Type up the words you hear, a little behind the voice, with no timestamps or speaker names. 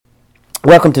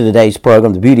Welcome to today's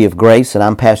program, The Beauty of Grace, and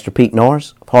I'm Pastor Pete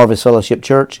Norris of Harvest Fellowship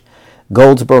Church,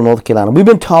 Goldsboro, North Carolina. We've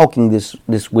been talking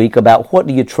this week about what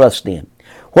do you trust in?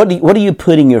 What are you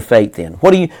putting your faith in?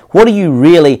 What are you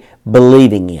really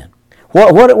believing in?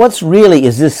 What's really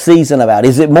is this season about?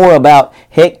 Is it more about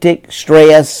hectic,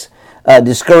 stress,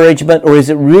 discouragement, or is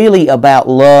it really about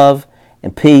love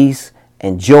and peace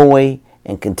and joy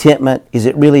and contentment? Is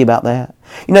it really about that?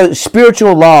 You know,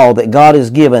 spiritual law that God has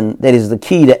given that is the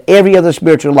key to every other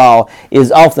spiritual law is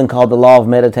often called the law of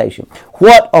meditation.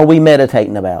 What are we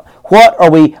meditating about? What are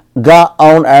we got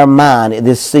on our mind at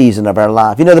this season of our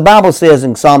life? You know, the Bible says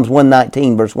in Psalms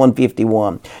 119, verse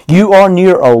 151, "You are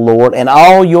near, O Lord, and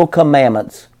all your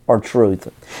commandments are truth."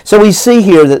 So we see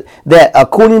here that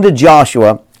according to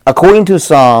Joshua, according to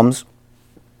Psalms,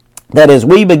 that as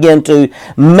we begin to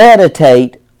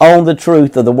meditate on the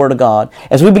truth of the Word of God,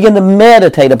 as we begin to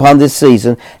meditate upon this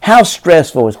season, how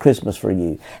stressful is Christmas for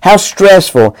you? How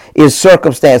stressful is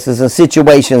circumstances and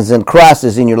situations and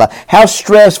crises in your life? How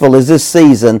stressful is this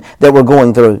season that we're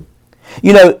going through?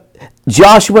 You know,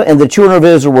 Joshua and the children of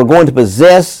Israel were going to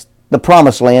possess the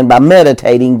promised land by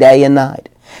meditating day and night.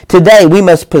 Today, we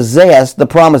must possess the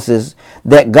promises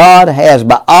that God has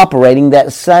by operating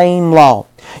that same law.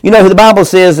 You know, the Bible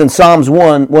says in Psalms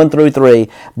 1 through 3,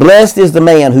 "Blessed is the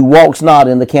man who walks not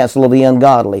in the counsel of the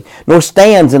ungodly, nor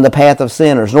stands in the path of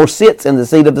sinners, nor sits in the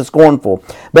seat of the scornful.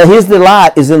 But his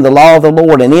delight is in the law of the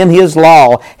Lord, and in his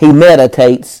law he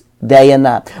meditates day and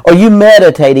night." Are you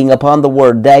meditating upon the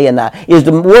Word day and night? Is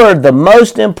the Word the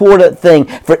most important thing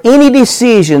for any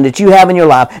decision that you have in your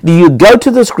life? Do you go to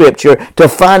the Scripture to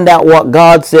find out what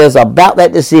God says about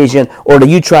that decision, or do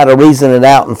you try to reason it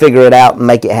out and figure it out and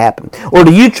make it happen? Or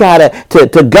do you try to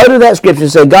go to that Scripture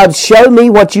and say, "God, show me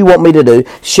what you want me to do.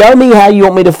 Show me how you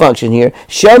want me to function here.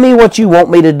 Show me what you want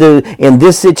me to do in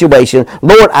this situation.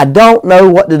 Lord, I don't know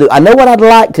what to do. I know what I'd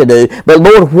like to do, but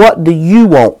Lord, what do you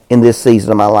want in this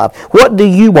season of my life? What do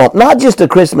you want?" Not just a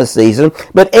Christmas season,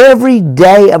 but every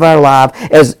day of our life.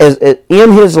 As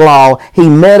in His law, He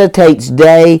meditates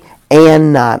day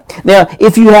and night. Now,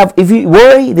 if you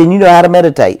worry, then you know how to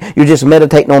meditate. You're just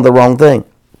meditating on the wrong thing.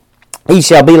 "He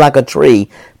shall be like a tree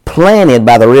planted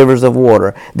by the rivers of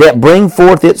water, that bring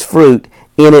forth its fruit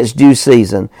in its due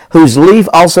season, whose leaf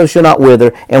also shall not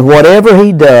wither, and whatever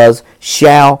he does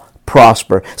shall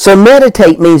prosper." So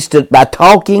meditate means by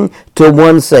talking to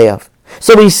oneself.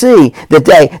 So we see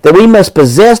that we must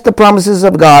possess the promises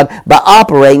of God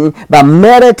by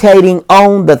meditating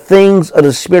on the things of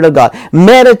the Spirit of God,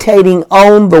 meditating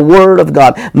on the Word of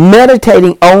God,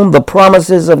 meditating on the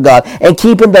promises of God, and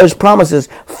keeping those promises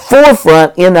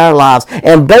forefront in our lives,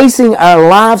 and basing our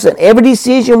lives and every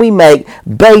decision we make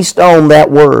based on that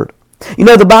Word. You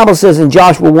know, the Bible says in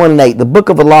Joshua 1:8, "The book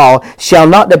of the law shall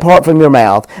not depart from your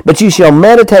mouth, but you shall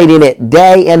meditate in it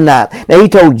day and night." Now, He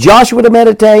told Joshua to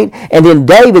meditate, and then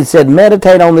David said,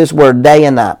 meditate on this word day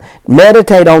and night.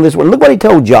 Meditate on this word. Look what he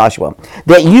told Joshua,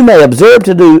 "That you may observe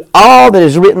to do all that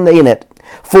is written in it.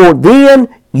 For then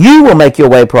you will make your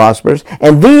way prosperous,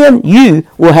 and then you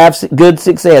will have good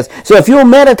success." So if you'll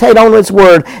meditate on this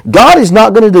word, God is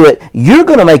not going to do it. You're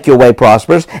going to make your way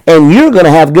prosperous, and you're going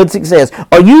to have good success.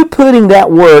 Are you putting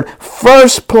that word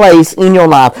first place in your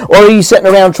life, or are you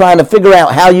sitting around trying to figure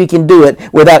out how you can do it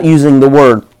without using the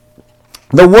word?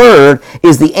 The Word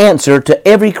is the answer to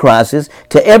every crisis,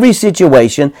 to every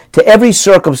situation, to every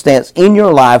circumstance in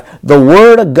your life. The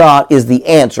Word of God is the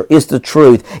answer. It's the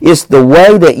truth. It's the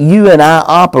way that you and I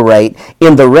operate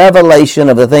in the revelation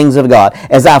of the things of God.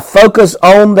 As I focus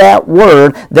on that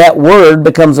Word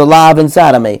becomes alive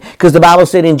inside of me. Because the Bible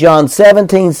said in John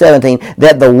 17:17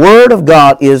 that the Word of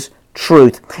God is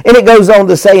truth. And it goes on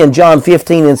to say in John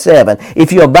 15:7,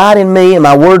 "If you abide in me and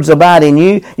my words abide in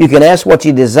you, you can ask what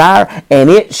you desire, and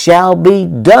it shall be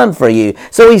done for you."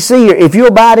 So we see here, if you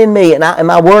abide in me and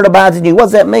my word abides in you, what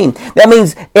does that mean? That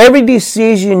means every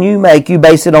decision you make, you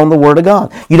base it on the Word of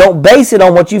God. You don't base it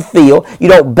on what you feel. You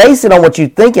don't base it on what you're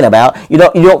thinking about.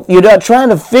 You're not trying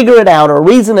to figure it out or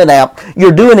reason it out.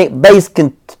 You're doing it based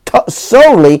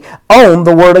solely on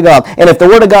the Word of God. And if the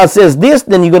Word of God says this,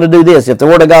 then you're going to do this. If the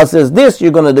Word of God says this,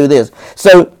 you're going to do this.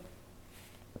 So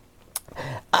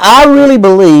I really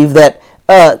believe that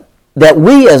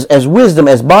we as wisdom,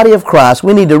 as body of Christ,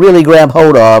 we need to really grab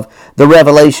hold of the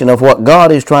revelation of what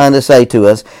God is trying to say to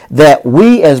us, that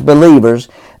we as believers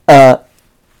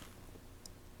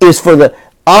is for the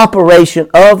operation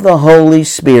of the Holy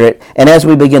Spirit. And as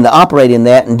we begin to operate in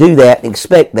that and do that and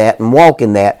expect that and walk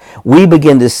in that, we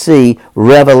begin to see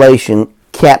revelation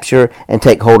capture and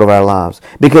take hold of our lives.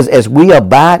 Because as we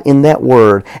abide in that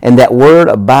Word, and that Word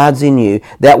abides in you,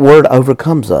 that Word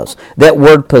overcomes us. That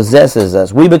Word possesses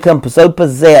us. We become so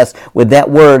possessed with that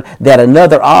Word that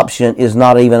another option is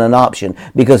not even an option,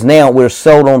 because now we're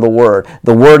sold on the Word.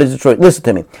 The Word is the truth. Listen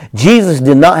to me. Jesus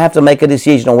did not have to make a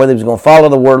decision on whether he was going to follow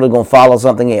the Word or going to follow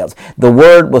something else. The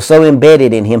Word was so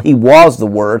embedded in him. He was the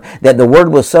Word, that the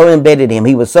Word was so embedded in him.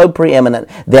 He was so preeminent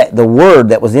that the Word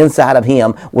that was inside of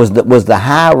him was the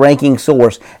high-ranking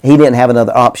source. He didn't have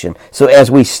another option. So as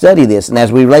we study this and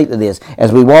as we relate to this,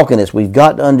 as we walk in this, we've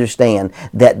got to understand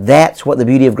that that's what the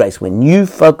beauty of grace. When you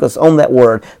focus on that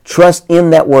Word, trust in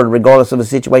that Word regardless of the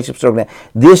situation,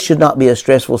 this should not be a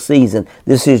stressful season.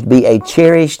 This should be a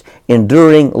cherished,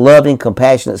 enduring, loving,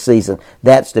 compassionate season.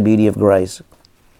 That's the beauty of grace.